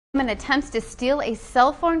Woman attempts to steal a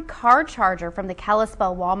cell phone car charger from the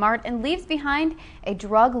Kalispell Wal-Mart and leaves behind a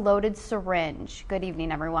drug-loaded syringe. Good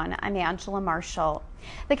evening, everyone. I'm Angela Marshall.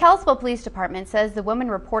 The Kalispell Police Department says the woman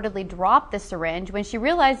reportedly dropped the syringe when she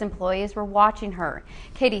realized employees were watching her.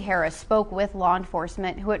 Katy Harris spoke with law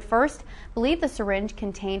enforcement, who at first believed the syringe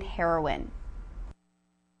contained heroin.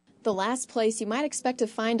 The last place you might expect to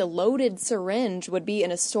find a loaded syringe would be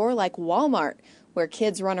in a store like Walmart, where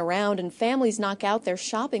kids run around and families knock out their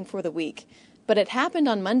shopping for the week. But it happened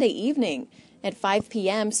on Monday evening. At 5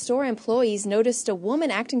 p.m., store employees noticed a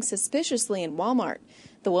woman acting suspiciously in Walmart.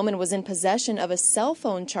 The woman was in possession of a cell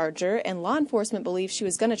phone charger, and law enforcement believed she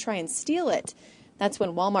was going to try and steal it. That's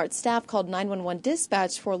when Walmart staff called 911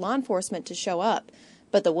 dispatch for law enforcement to show up.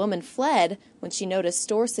 But the woman fled when she noticed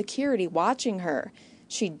store security watching her.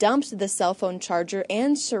 She dumped the cell phone charger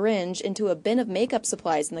and syringe into a bin of makeup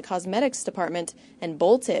supplies in the cosmetics department and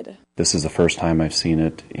bolted. This is the first time I've seen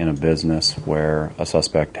it in a business where a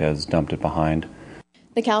suspect has dumped it behind.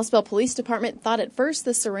 The Kalispell Police Department thought at first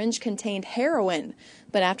the syringe contained heroin,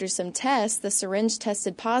 but after some tests, the syringe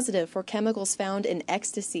tested positive for chemicals found in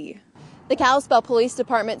ecstasy. The Kalispell Police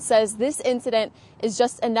Department says this incident is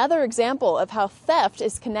just another example of how theft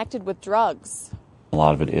is connected with drugs. A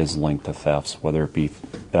lot of it is linked to thefts, whether it be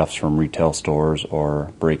thefts from retail stores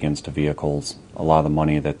or break-ins to vehicles. A lot of the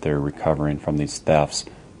money that they're recovering from these thefts,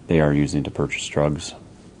 they are using to purchase drugs.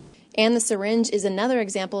 And the syringe is another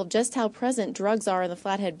example of just how present drugs are in the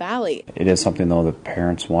Flathead Valley. It is something, though, that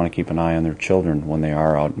parents want to keep an eye on their children when they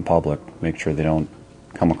are out in public, make sure they don't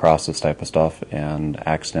come across this type of stuff and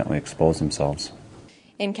accidentally expose themselves.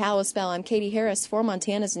 In Kalispell, I'm Katy Harris for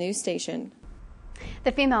Montana's news station.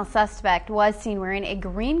 The female suspect was seen wearing a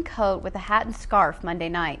green coat with a hat and scarf Monday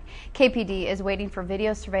night. KPD is waiting for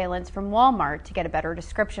video surveillance from Walmart to get a better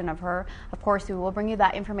description of her. Of course, we will bring you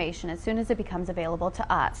that information as soon as it becomes available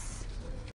to us.